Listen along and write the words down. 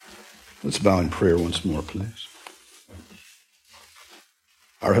Let's bow in prayer once more, please.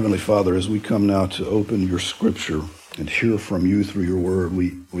 Our Heavenly Father, as we come now to open your scripture and hear from you through your word,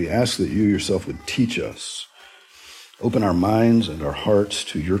 we ask that you yourself would teach us. Open our minds and our hearts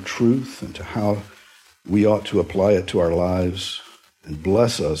to your truth and to how we ought to apply it to our lives. And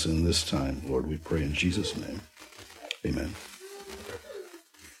bless us in this time, Lord, we pray in Jesus' name. Amen.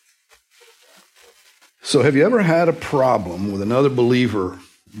 So have you ever had a problem with another believer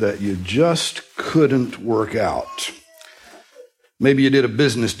that you just couldn't work out? Maybe you did a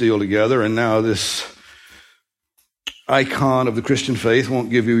business deal together, and now this icon of the Christian faith won't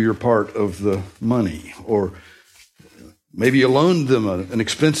give you your part of the money. Or maybe you loaned them an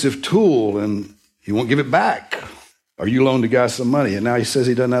expensive tool, and he won't give it back. Or you loaned a guy some money, and now he says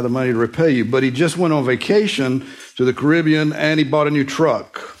he doesn't have the money to repay you, but he just went on vacation to the Caribbean, and he bought a new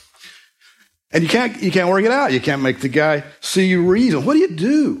truck. And you can't work it out. You can't make the guy see you reason. What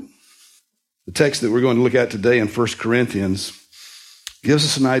do? The text that we're going to look at today in 1 Corinthians gives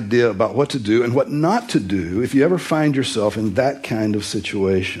us an idea about what to do and what not to do if you ever find yourself in that kind of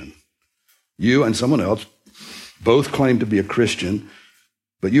situation. You and someone else both claim to be a Christian,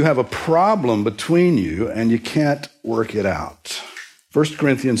 but you have a problem between you and you can't work it out. 1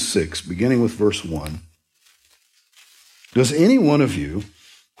 Corinthians 6, beginning with verse 1. Does any one of you,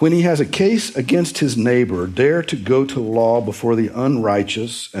 when he has a case against his neighbor, dare to go to law before the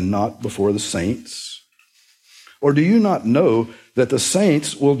unrighteous and not before the saints? Or do you not know that the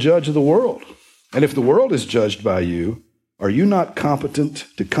saints will judge the world? And if the world is judged by you, are you not competent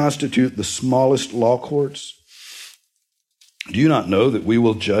to constitute the smallest law courts? Do you not know that we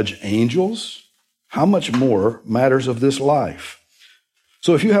will judge angels? How much more matters of this life?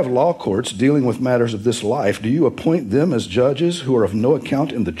 So if you have law courts dealing with matters of this life, do you appoint them as judges who are of no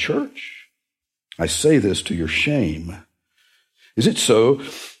account in the church? I say this to your shame. Is it so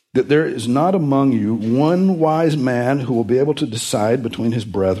that there is not among you one wise man who will be able to decide between his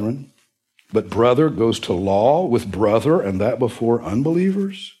brethren? But brother goes to law with brother, and that before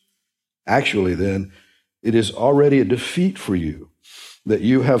unbelievers? Actually, then, it is already a defeat for you that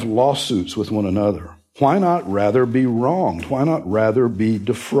you have lawsuits with one another. Why not rather be wronged? Why not rather be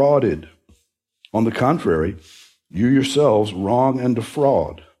defrauded? On the contrary, you yourselves wrong and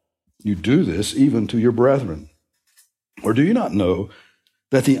defraud. You do this even to your brethren. Or do you not know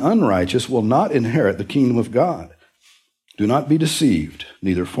that the unrighteous will not inherit the kingdom of God? Do not be deceived.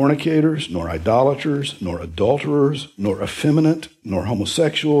 Neither fornicators, nor idolaters, nor adulterers, nor effeminate, nor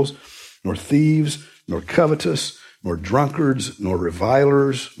homosexuals, nor thieves, nor covetous, nor drunkards, nor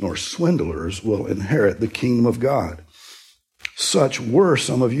revilers, nor swindlers will inherit the kingdom of God. Such were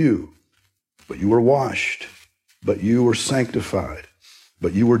some of you, but you were washed, but you were sanctified,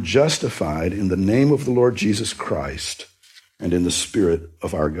 but you were justified in the name of the Lord Jesus Christ and in the Spirit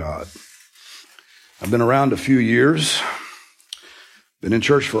of our God. I've been around a few years, been in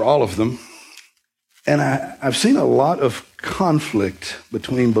church for all of them, and I've seen a lot of conflict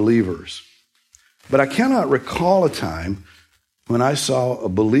between believers. But I cannot recall a time when I saw a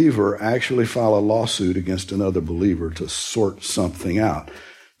believer actually file a lawsuit against another believer to sort something out.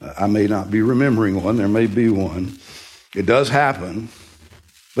 I may not be remembering one. There may be one. It does happen,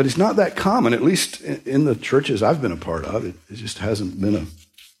 but it's not that common, at least in the churches I've been a part of. It just hasn't been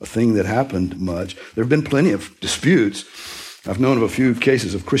a thing that happened much. There have been plenty of disputes. I've known of a few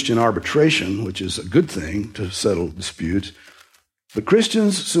cases of Christian arbitration, which is a good thing to settle disputes. But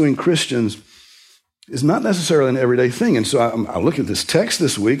Christians suing Christians is not necessarily an everyday thing. And so I look at this text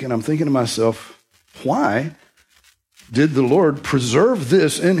this week and I'm thinking to myself, why did the Lord preserve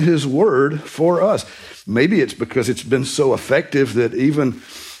this in his word for us? Maybe it's because it's been so effective that even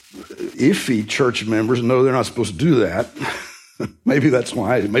iffy church members know they're not supposed to do that. Maybe that's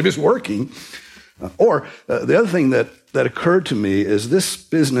why. Maybe it's working. Or the other thing that occurred to me is this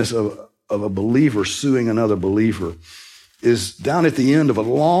business of a believer suing another believer is down at the end of a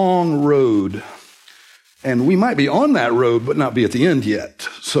long road. And we might be on that road, but not be at the end yet.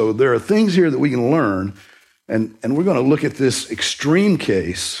 So there are things here that we can learn. And we're going to look at this extreme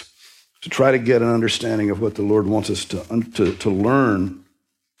case to try to get an understanding of what the Lord wants us to learn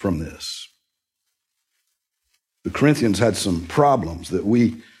from this. The Corinthians had some problems that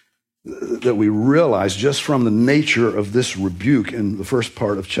we realize just from the nature of this rebuke in the first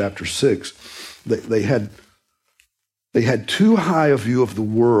part of chapter 6. They had too high a view of the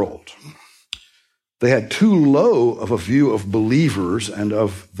world. They had too low of a view of believers and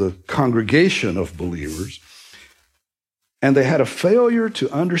of the congregation of believers. And they had a failure to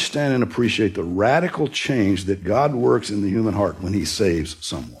understand and appreciate the radical change that God works in the human heart when he saves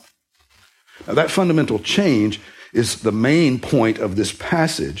someone. Now, that fundamental change is the main point of this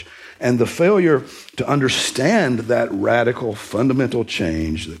passage. And the failure to understand that radical, fundamental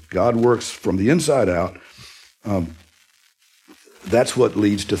change that God works from the inside out, that's what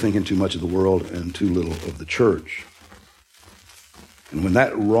leads to thinking too much of the world and too little of the church. And when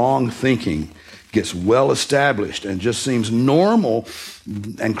that wrong thinking gets well established and just seems normal,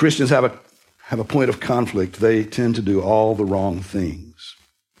 and Christians have a point of conflict, they tend to do all the wrong things.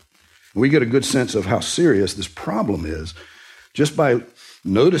 We get a good sense of how serious this problem is just by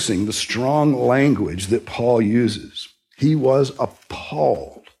noticing the strong language that Paul uses. He was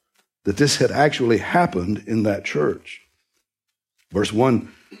appalled that this had actually happened in that church. Verse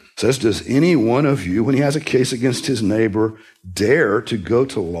 1 says, does any one of you, when he has a case against his neighbor, dare to go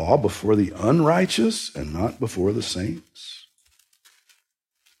to law before the unrighteous and not before the saints?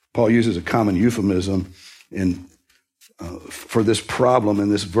 Paul uses a common euphemism for this problem in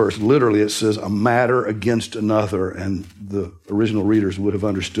this verse. Literally, it says a matter against another, and the original readers would have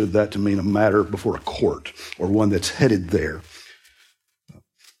understood that to mean a matter before a court or one that's headed there.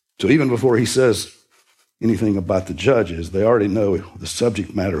 So even before he says anything about the judges, they already know the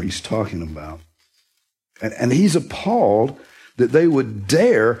subject matter he's talking about. And he's appalled that they would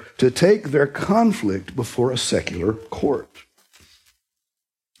dare to take their conflict before a secular court.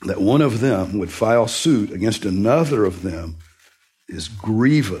 That one of them would file suit against another of them is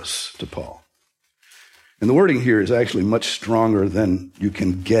grievous to Paul. And the wording here is actually much stronger than you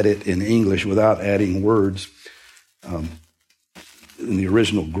can get it in English without adding words. In the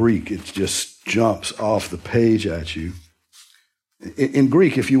original Greek, it just jumps off the page at you. In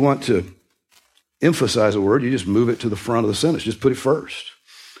Greek, if you want to emphasize a word, you just move it to the front of the sentence. Just put it first.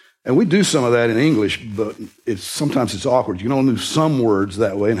 And we do some of that in English, but sometimes it's awkward. You can only do some words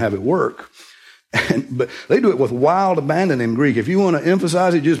that way and have it work. But they do it with wild abandon in Greek. If you want to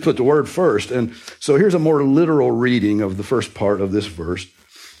emphasize it, you just put the word first. And so here's a more literal reading of the first part of this verse.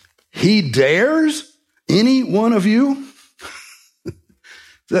 He dares any one of you?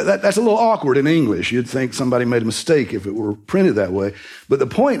 That's a little awkward in English. You'd think somebody made a mistake if it were printed that way. But the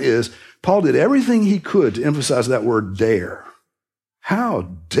point is, Paul did everything he could to emphasize that word dare. How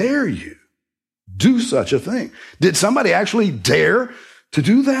dare you do such a thing? Did somebody actually dare to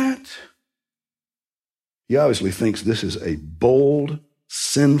do that? He obviously thinks this is a bold,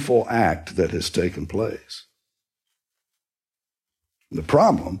 sinful act that has taken place. The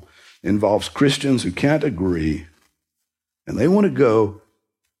problem involves Christians who can't agree, and they want to go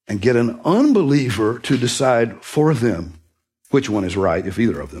and get an unbeliever to decide for them which one is right, if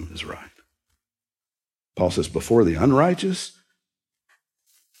either of them is right. Paul says, before the unrighteous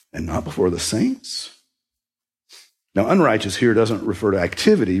and not before the saints. Now, unrighteous here doesn't refer to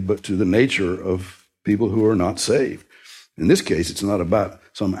activity, but to the nature of people who are not saved. In this case, it's not about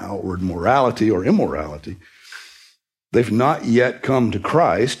some outward morality or immorality. They've not yet come to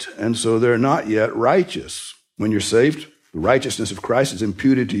Christ, and so they're not yet righteous. When you're saved, the righteousness of Christ is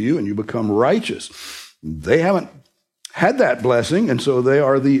imputed to you, and you become righteous. They haven't had that blessing, and so they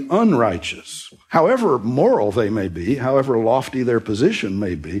are the unrighteous. However moral they may be, however lofty their position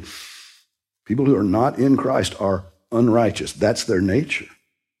may be, people who are not in Christ are unrighteous. That's their nature.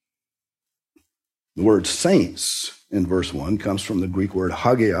 The word saints in verse 1 comes from the Greek word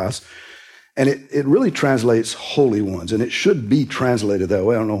hagios, and it really translates holy ones, and it should be translated that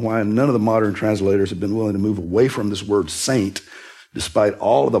way. I don't know why none of the modern translators have been willing to move away from this word saint, despite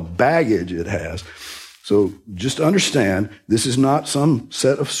all of the baggage it has. So just understand, this is not some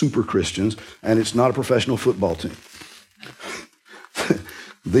set of super Christians, and it's not a professional football team.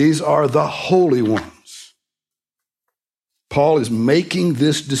 These are the holy ones. Paul is making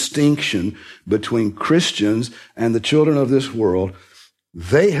this distinction between Christians and the children of this world.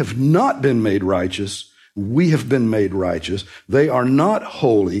 They have not been made righteous. We have been made righteous. They are not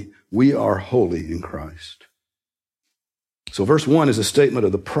holy. We are holy in Christ. So verse 1 is a statement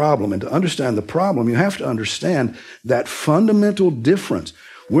of the problem. And to understand the problem, you have to understand that fundamental difference.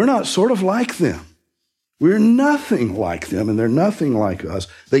 We're not sort of like them. We're nothing like them, and they're nothing like us.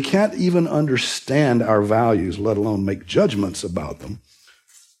 They can't even understand our values, let alone make judgments about them.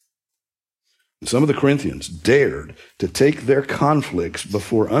 And some of the Corinthians dared to take their conflicts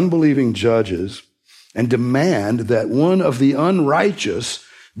before unbelieving judges and demand that one of the unrighteous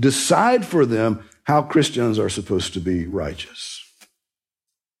decide for them how Christians are supposed to be righteous.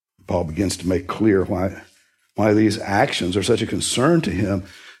 Paul begins to make clear why these actions are such a concern to him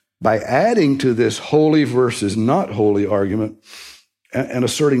by adding to this holy versus not holy argument and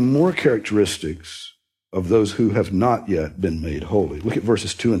asserting more characteristics of those who have not yet been made holy. Look at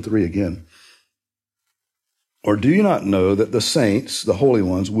verses 2 and 3 again. Or do you not know that the saints, the holy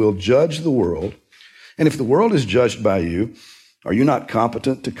ones, will judge the world? And if the world is judged by you, Are you not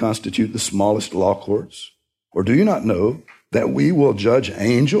competent to constitute the smallest law courts? Or do you not know that we will judge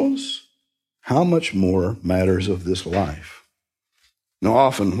angels? How much more matters of this life? Now,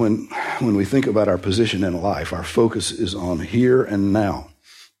 often when we think about our position in life, our focus is on here and now.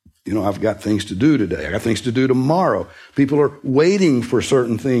 You know, I've got things to do today. I got things to do tomorrow. People are waiting for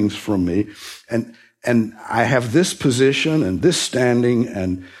certain things from me. And I have this position and this standing,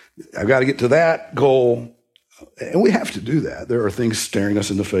 and I've got to get to that goal. And we have to do that. There are things staring us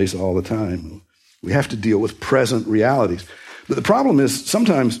in the face all the time. We have to deal with present realities. But the problem is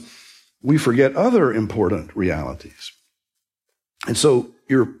sometimes we forget other important realities. And so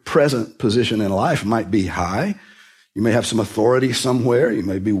your present position in life might be high. You may have some authority somewhere. You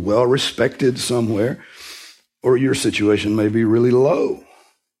may be well respected somewhere. Or your situation may be really low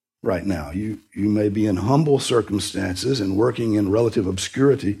right now. You may be in humble circumstances and working in relative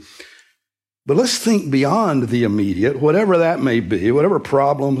obscurity. But let's think beyond the immediate, whatever that may be, whatever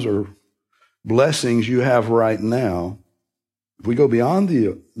problems or blessings you have right now. If we go beyond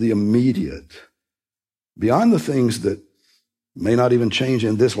the immediate, beyond the things that may not even change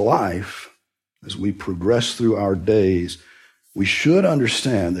in this life, as we progress through our days, we should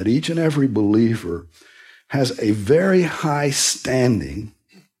understand that each and every believer has a very high standing,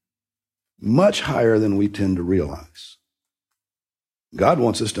 much higher than we tend to realize. God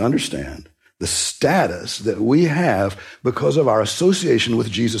wants us to understand the status that we have because of our association with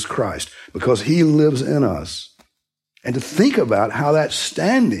Jesus Christ, because he lives in us, and to think about how that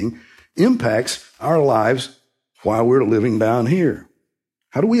standing impacts our lives while we're living down here.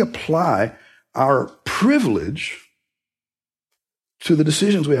 How do we apply our privilege to the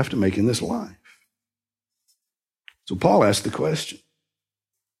decisions we have to make in this life? So Paul asked the question,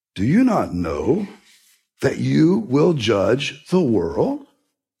 do you not know that you will judge the world?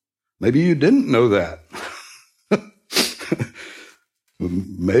 Maybe you didn't know that.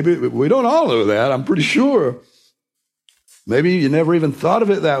 Maybe we don't all know that, I'm pretty sure. Maybe you never even thought of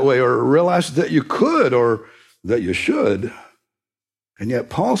it that way or realized that you could or that you should. And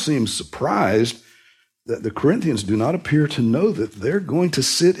yet Paul seems surprised that the Corinthians do not appear to know that they're going to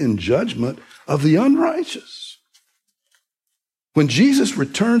sit in judgment of the unrighteous. When Jesus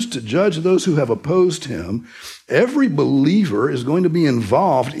returns to judge those who have opposed him, every believer is going to be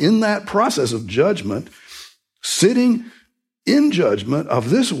involved in that process of judgment, sitting in judgment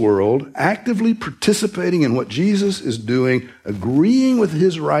of this world, actively participating in what Jesus is doing, agreeing with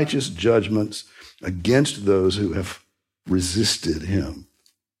his righteous judgments against those who have resisted him.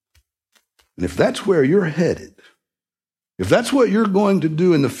 And if that's where you're headed, if that's what you're going to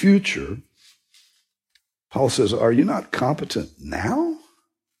do in the future, Paul says, are you not competent now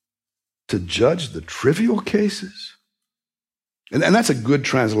to judge the trivial cases? And that's a good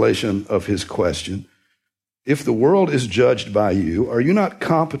translation of his question. If the world is judged by you, are you not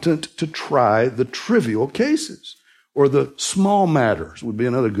competent to try the trivial cases? Or the small matters would be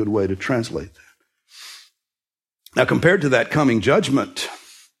another good way to translate that. Now, compared to that coming judgment,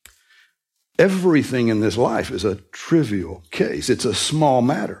 everything in this life is a trivial case. It's a small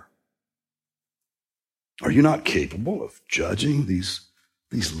matter. Are you not capable of judging these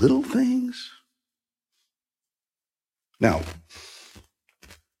little things? Now,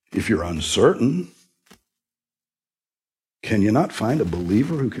 if you're uncertain, can you not find a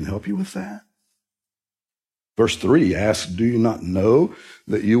believer who can help you with that? Verse 3 asks, do you not know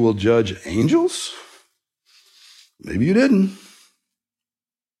that you will judge angels? Maybe you didn't.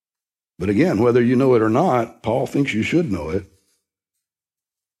 But again, whether you know it or not, Paul thinks you should know it.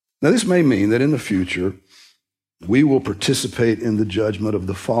 Now, this may mean that in the future, we will participate in the judgment of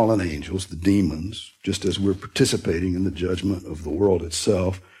the fallen angels, the demons, just as we're participating in the judgment of the world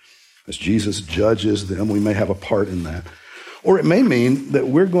itself. As Jesus judges them, we may have a part in that. Or it may mean that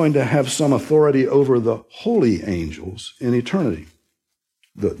we're going to have some authority over the holy angels in eternity.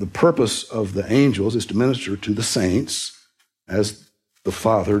 The purpose of the angels is to minister to the saints as the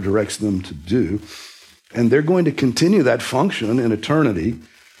Father directs them to do. And they're going to continue that function in eternity.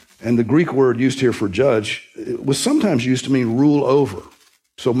 And the Greek word used here for judge was sometimes used to mean rule over.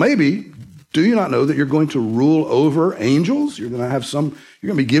 So maybe, do you not know that you're going to rule over angels? You're going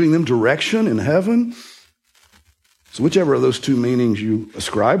to be giving them direction in heaven. So whichever of those two meanings you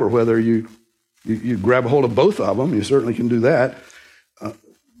ascribe, or whether you grab a hold of both of them, you certainly can do that.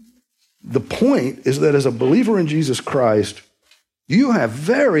 The point is that as a believer in Jesus Christ, you have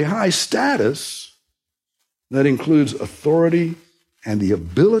very high status that includes authority and the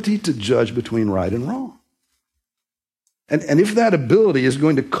ability to judge between right and wrong. And if that ability is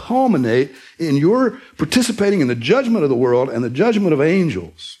going to culminate in your participating in the judgment of the world and the judgment of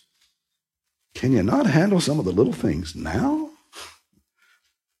angels, can you not handle some of the little things now?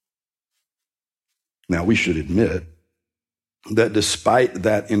 Now, we should admit that despite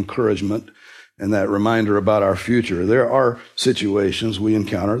that encouragement and that reminder about our future, there are situations we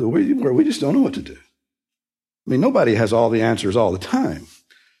encounter where we just don't know what to do. I mean, nobody has all the answers all the time.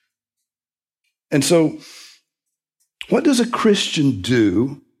 And so, what does a Christian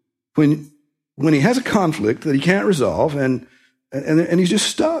do when he has a conflict that he can't resolve and he's just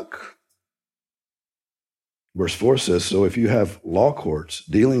stuck? Verse 4 says, so if you have law courts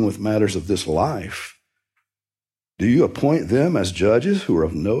dealing with matters of this life, do you appoint them as judges who are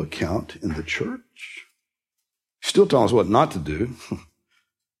of no account in the church? Still telling us what not to do.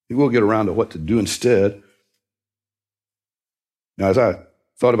 He will get around to what to do instead. Now, as I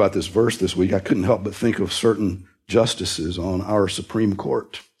thought about this verse this week, I couldn't help but think of certain justices on our Supreme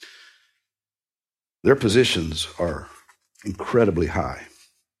Court. Their positions are incredibly high.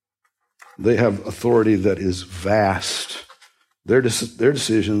 They have authority that is vast. Their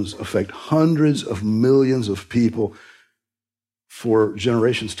decisions affect hundreds of millions of people for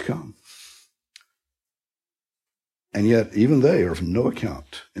generations to come. And yet, even they are of no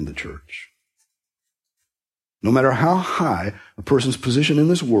account in the church. No matter how high a person's position in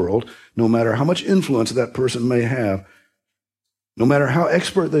this world, no matter how much influence that person may have, no matter how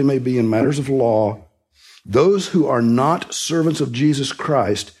expert they may be in matters of law, those who are not servants of Jesus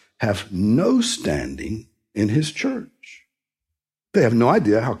Christ have no standing in his church. They have no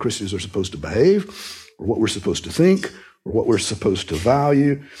idea how Christians are supposed to behave, or what we're supposed to think, or what we're supposed to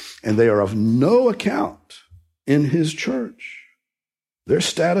value, and they are of no account in his church. Their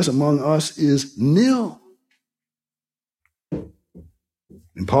status among us is nil.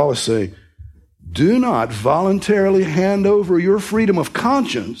 And Paul is saying, do not voluntarily hand over your freedom of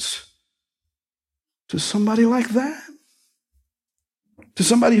conscience to somebody like that. To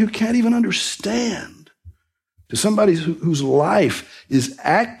somebody who can't even understand. To somebody whose life is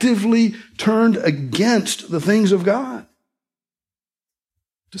actively turned against the things of God.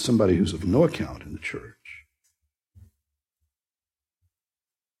 To somebody who's of no account in the church.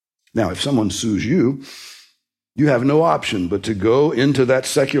 Now, if someone sues you, you have no option but to go into that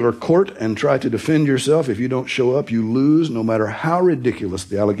secular court and try to defend yourself. If you don't show up, you lose, no matter how ridiculous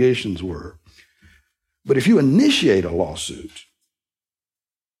the allegations were. But if you initiate a lawsuit,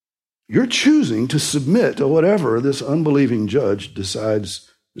 you're choosing to submit to whatever this unbelieving judge decides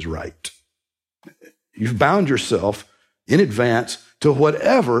is right. You've bound yourself in advance to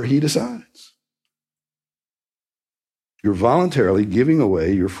whatever he decides. You're voluntarily giving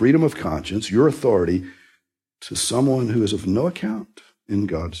away your freedom of conscience, your authority, to someone who is of no account in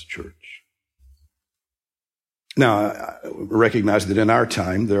God's church. Now, I recognize that in our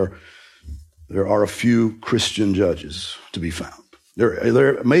time, there are a few Christian judges to be found.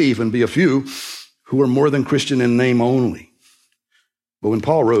 There may even be a few who are more than Christian in name only. But when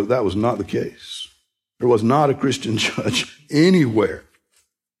Paul wrote, that was not the case. There was not a Christian judge anywhere.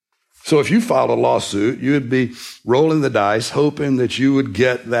 So if you filed a lawsuit, you would be rolling the dice, hoping that you would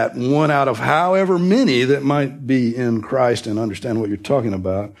get that one out of however many that might be in Christ and understand what you're talking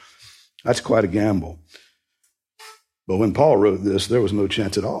about. That's quite a gamble. But when Paul wrote this, there was no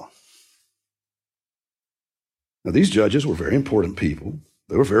chance at all. Now, these judges were very important people.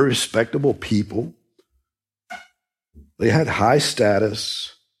 They were very respectable people. They had high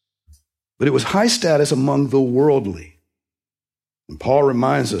status, but it was high status among the worldly. And Paul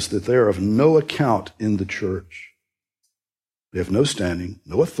reminds us that they are of no account in the church. They have no standing,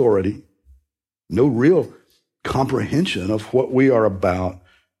 no authority, no real comprehension of what we are about,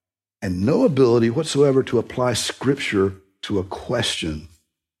 and no ability whatsoever to apply Scripture to a question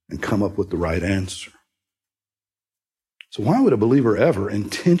and come up with the right answer. So why would a believer ever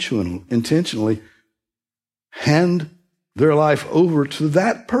intentionally hand their life over to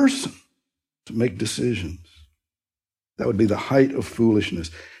that person to make decisions? That would be the height of foolishness,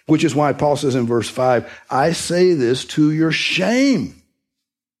 which is why Paul says in verse 5, I say this to your shame.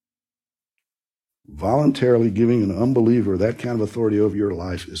 Voluntarily giving an unbeliever that kind of authority over your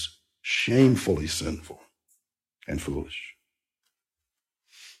life is shamefully sinful and foolish.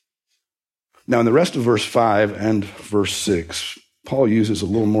 Now, in the rest of verse 5 and verse 6, Paul uses a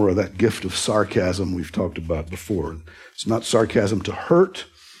little more of that gift of sarcasm we've talked about before. It's not sarcasm to hurt,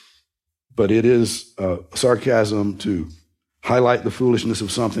 but it is sarcasm to highlight the foolishness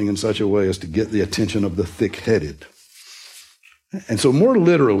of something in such a way as to get the attention of the thick-headed. And so more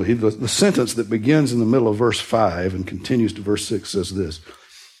literally, the sentence that begins in the middle of verse 5 and continues to verse 6 says this.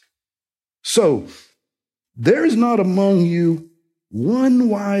 So, there is not among you one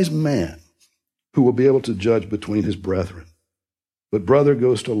wise man who will be able to judge between his brethren. But brother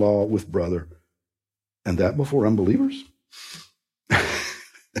goes to law with brother, and that before unbelievers?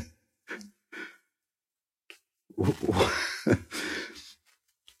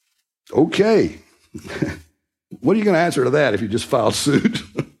 Okay. What are you going to answer to that if you just filed suit?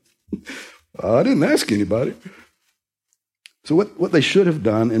 I didn't ask anybody. So what they should have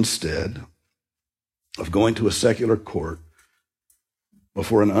done instead of going to a secular court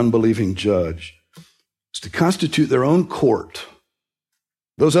before an unbelieving judge is to constitute their own court.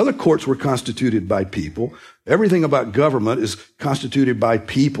 Those other courts were constituted by people. Everything about government is constituted by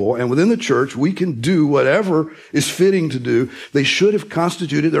people. And within the church, we can do whatever is fitting to do. They should have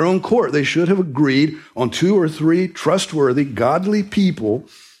constituted their own court. They should have agreed on 2 or 3 trustworthy, godly people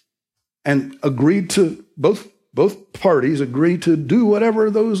and agreed to, both parties agreed to do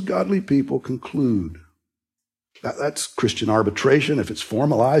whatever those godly people conclude. That's Christian arbitration. If it's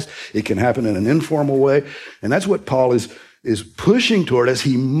formalized, it can happen in an informal way. And that's what Paul is pushing toward as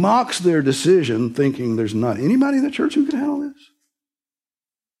he mocks their decision, thinking there's not anybody in the church who can handle this.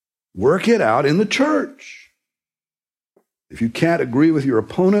 Work it out in the church. If you can't agree with your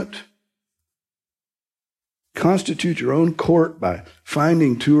opponent, constitute your own court by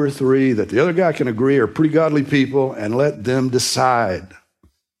finding 2 or 3 that the other guy can agree are pretty godly people and let them decide.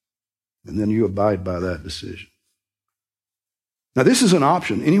 And then you abide by that decision. Now, this is an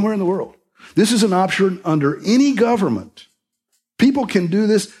option anywhere in the world. This is an option under any government. People can do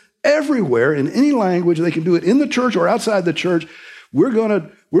this everywhere in any language. They can do it in the church or outside the church. We're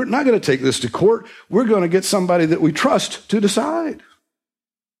not going to take this to court. We're going to get somebody that we trust to decide.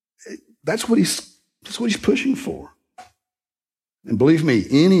 That's what he's pushing for. And believe me,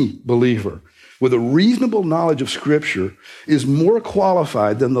 any believer with a reasonable knowledge of Scripture is more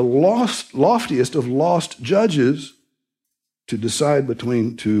qualified than the loftiest of lost judges to decide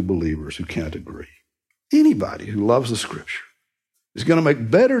between 2 believers who can't agree. Anybody who loves the Scripture is going to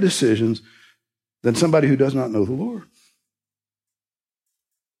make better decisions than somebody who does not know the Lord.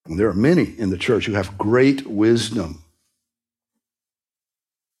 And there are many in the church who have great wisdom.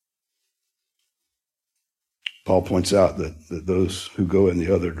 Paul points out that those who go in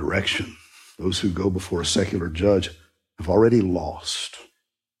the other direction, those who go before a secular judge, have already lost.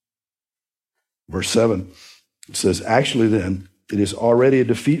 Verse 7, it says, actually then, it is already a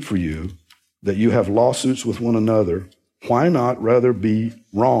defeat for you that you have lawsuits with one another. Why not rather be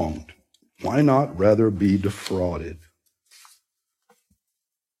wronged? Why not rather be defrauded?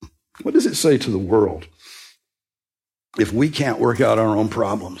 What does it say to the world if we can't work out our own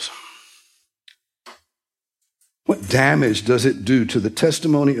problems? What damage does it do to the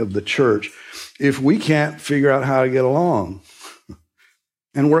testimony of the church if we can't figure out how to get along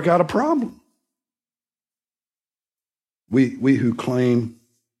and work out a problem? We who claim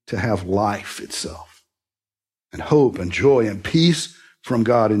to have life itself and hope and joy and peace from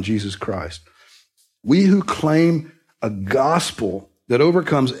God in Jesus Christ. We who claim a gospel that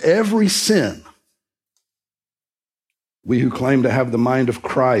overcomes every sin. We who claim to have the mind of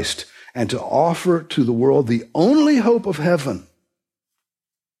Christ and to offer to the world the only hope of heaven.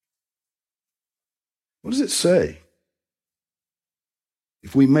 What does it say?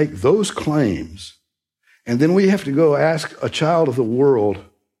 If we make those claims, and then we have to go ask a child of the world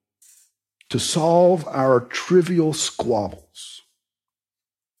to solve our trivial squabbles.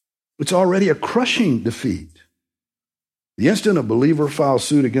 It's already a crushing defeat. The instant a believer files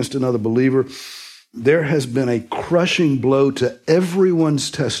suit against another believer, there has been a crushing blow to everyone's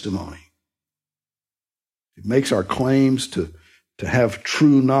testimony. It makes our claims to have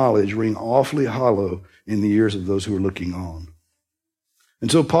true knowledge ring awfully hollow in the ears of those who are looking on.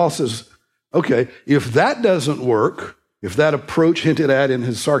 And so Paul says, okay, if that doesn't work, if that approach hinted at in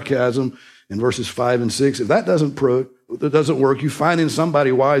his sarcasm in verses 5 and 6, if that doesn't work, you find in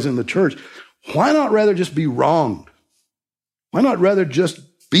somebody wise in the church, why not rather just be wronged? Why not rather just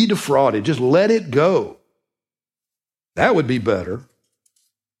be defrauded? Just let it go. That would be better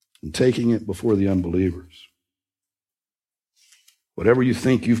than taking it before the unbelievers. Whatever you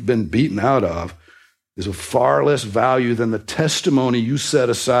think you've been beaten out of is of far less value than the testimony you set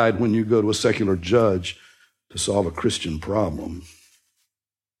aside when you go to a secular judge to solve a Christian problem.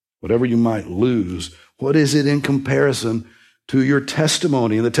 Whatever you might lose, what is it in comparison to your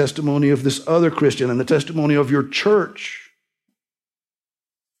testimony and the testimony of this other Christian and the testimony of your church?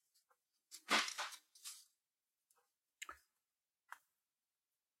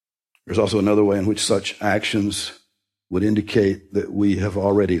 There's also another way in which such actions would indicate that we have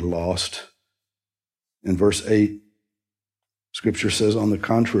already lost. In verse 8, Scripture says, on the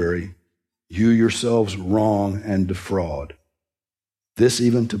contrary, you yourselves wrong and defraud, this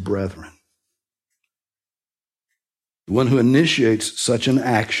even to brethren. The one who initiates such an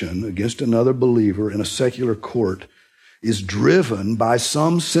action against another believer in a secular court is driven by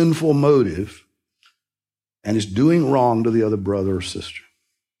some sinful motive and is doing wrong to the other brother or sister.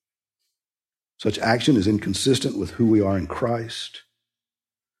 Such action is inconsistent with who we are in Christ.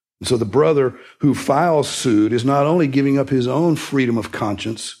 And so the brother who files suit is not only giving up his own freedom of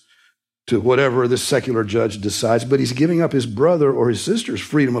conscience to whatever this secular judge decides, but he's giving up his brother or his sister's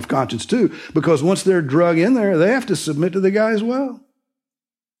freedom of conscience too, because once they're drug in there, they have to submit to the guy as well.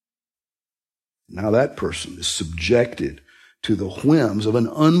 Now that person is subjected to the whims of an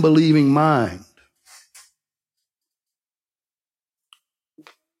unbelieving mind.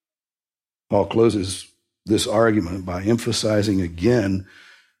 Paul closes this argument by emphasizing again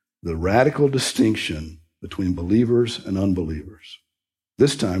the radical distinction between believers and unbelievers.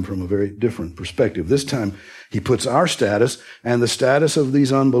 This time from a very different perspective. This time he puts our status and the status of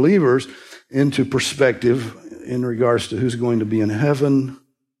these unbelievers into perspective in regards to who's going to be in heaven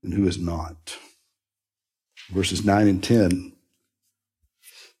and who is not. Verses 9 and 10.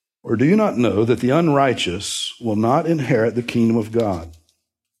 Or do you not know that the unrighteous will not inherit the kingdom of God?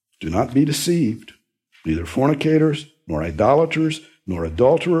 Do not be deceived. Neither fornicators, nor idolaters, nor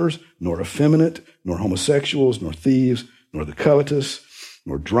adulterers, nor effeminate, nor homosexuals, nor thieves, nor the covetous,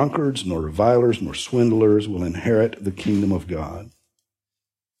 nor drunkards, nor revilers, nor swindlers will inherit the kingdom of God.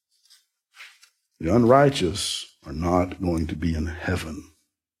 The unrighteous are not going to be in heaven.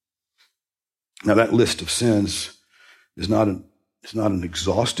 Now that list of sins is not an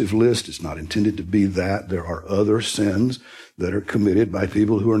exhaustive list. It's not intended to be that. There are other sins that are committed by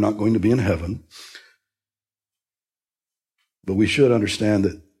people who are not going to be in heaven. But we should understand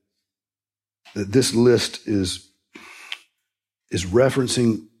that this list is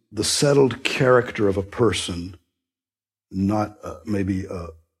referencing the settled character of a person, not maybe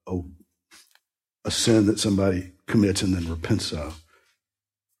a sin that somebody commits and then repents of.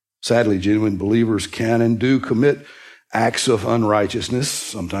 Sadly, genuine believers can and do commit acts of unrighteousness,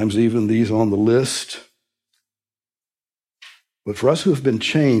 sometimes even these on the list. But for us who have been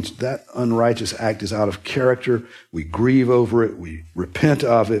changed, that unrighteous act is out of character. We grieve over it. We repent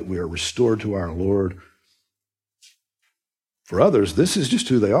of it. We are restored to our Lord. For others, this is just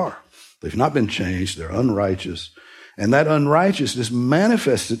who they are. They've not been changed. They're unrighteous. And that unrighteousness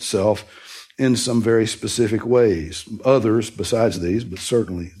manifests itself in some very specific ways. Others besides these, but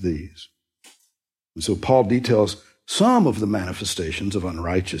certainly these. And so Paul details some of the manifestations of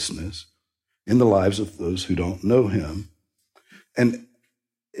unrighteousness in the lives of those who don't know him. And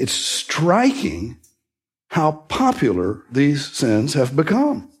it's striking how popular these sins have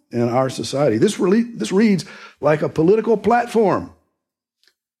become in our society. This reads like a political platform.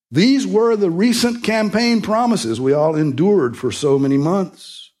 These were the recent campaign promises we all endured for so many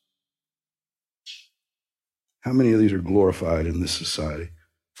months. How many of these are glorified in this society?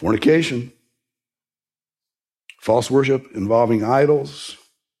 Fornication, false worship involving idols,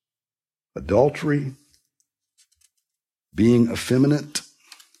 adultery, being effeminate.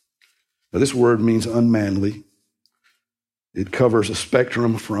 Now, this word means unmanly. It covers a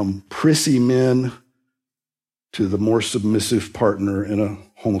spectrum from prissy men to the more submissive partner in a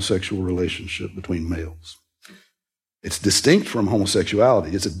homosexual relationship between males. It's distinct from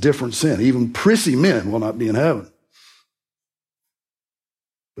homosexuality. It's a different sin. Even prissy men will not be in heaven.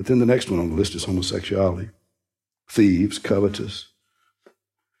 But then the next one on the list is homosexuality. Thieves, covetous.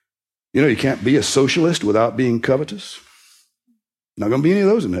 You know, you can't be a socialist without being covetous. Not going to be any of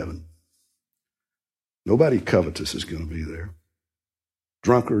those in heaven. Nobody covetous is going to be there.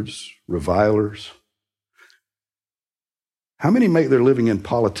 Drunkards, revilers. How many make their living in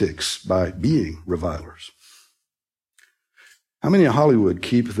politics by being revilers? How many in Hollywood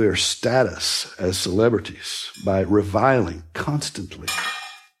keep their status as celebrities by reviling constantly?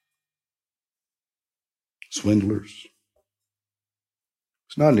 Swindlers.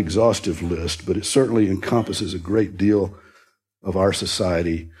 It's not an exhaustive list, but it certainly encompasses a great deal of our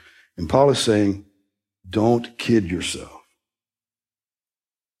society. And Paul is saying, don't kid yourself.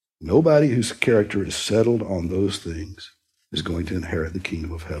 Nobody whose character is settled on those things is going to inherit the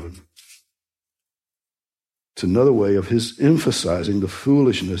kingdom of heaven. It's another way of his emphasizing the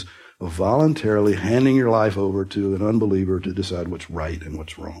foolishness of voluntarily handing your life over to an unbeliever to decide what's right and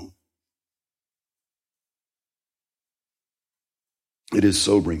what's wrong. It is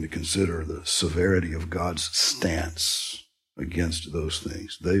sobering to consider the severity of God's stance against those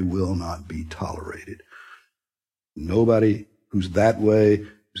things. They will not be tolerated. Nobody who's that way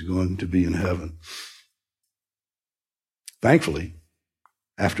is going to be in heaven. Thankfully,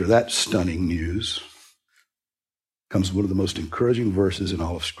 after that stunning news comes one of the most encouraging verses in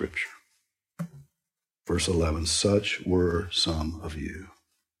all of Scripture. Verse 11, such were some of you.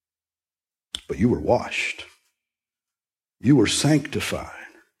 But you were washed. You were sanctified.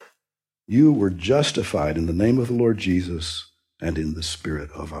 You were justified in the name of the Lord Jesus and in the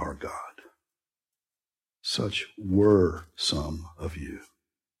Spirit of our God. Such were some of you.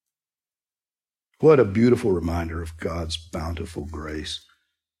 What a beautiful reminder of God's bountiful grace.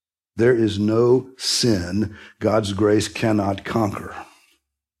 There is no sin God's grace cannot conquer.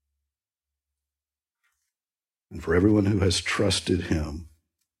 And for everyone who has trusted him,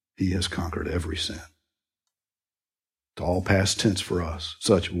 he has conquered every sin. It's all past tense for us.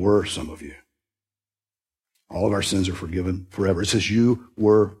 Such were some of you. All of our sins are forgiven forever. It says you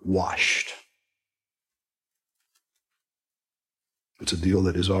were washed. It's a deal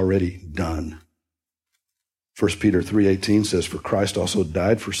that is already done. 1 Peter 3:18 says, for Christ also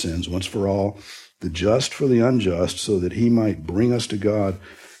died for sins once for all, the just for the unjust, so that he might bring us to God,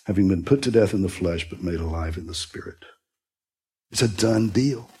 having been put to death in the flesh, but made alive in the Spirit. It's a done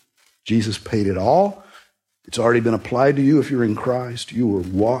deal. Jesus paid it all. It's already been applied to you if you're in Christ. You were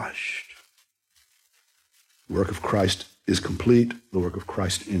washed. The work of Christ is complete. The work of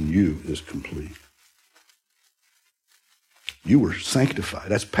Christ in you is complete. You were sanctified.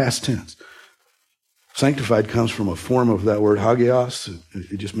 That's past tense. Sanctified comes from a form of that word hagios.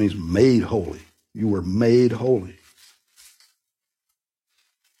 It just means made holy. You were made holy.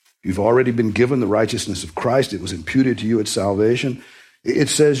 You've already been given the righteousness of Christ. It was imputed to you at salvation. It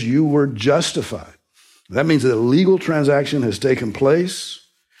says you were justified. That means that a legal transaction has taken place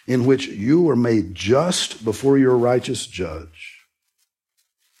in which you were made just before your righteous judge.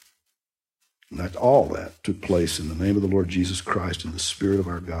 And all that took place in the name of the Lord Jesus Christ and the Spirit of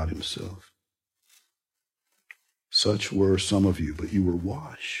our God himself. Such were some of you, but you were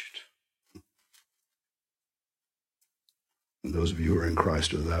washed. And those of you who are in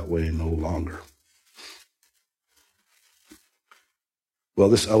Christ are that way no longer. Well,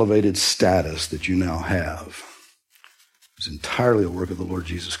 this elevated status that you now have is entirely a work of the Lord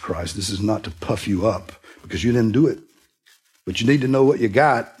Jesus Christ. This is not to puff you up because you didn't do it, but you need to know what you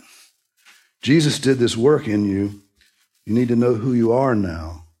got. Jesus did this work in you. You need to know who you are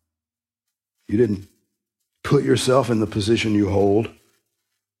now. You didn't put yourself in the position you hold,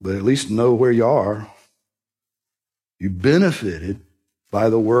 but at least know where you are. You benefited by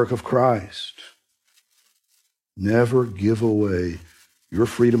the work of Christ. Never give away your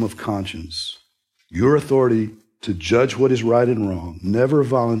freedom of conscience, your authority to judge what is right and wrong. Never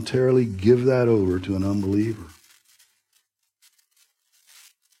voluntarily give that over to an unbeliever.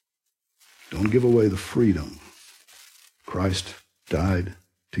 Don't give away the freedom Christ died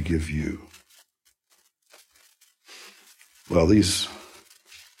to give you. Well, these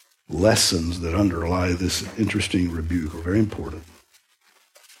lessons that underlie this interesting rebuke are very important.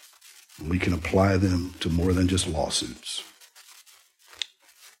 We can apply them to more than just lawsuits.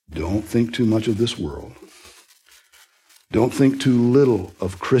 Don't think too much of this world. Don't think too little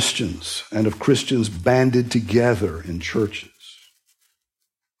of Christians and of Christians banded together in churches.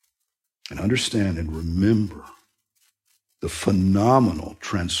 And understand and remember the phenomenal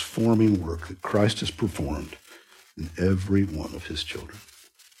transforming work that Christ has performed in every one of his children.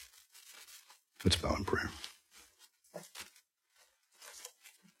 Let's bow in prayer.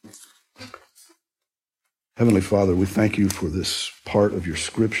 Heavenly Father, we thank you for this part of your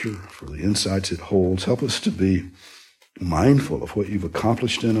scripture, for the insights it holds. Help us to be mindful of what you've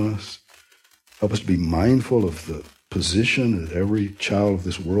accomplished in us. Help us to be mindful of the position that every child of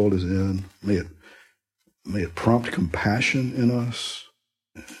this world is in. May it prompt compassion in us,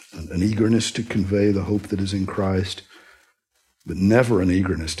 an eagerness to convey the hope that is in Christ, but never an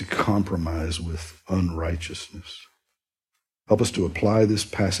eagerness to compromise with unrighteousness. Help us to apply this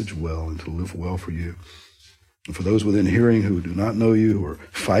passage well and to live well for you. And for those within hearing who do not know you, who are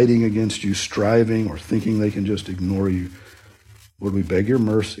fighting against you, striving, or thinking they can just ignore you, Lord, we beg your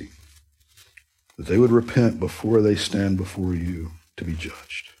mercy that they would repent before they stand before you to be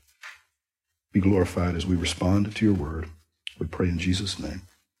judged. Be glorified as we respond to your word. We pray in Jesus' name.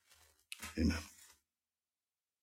 Amen.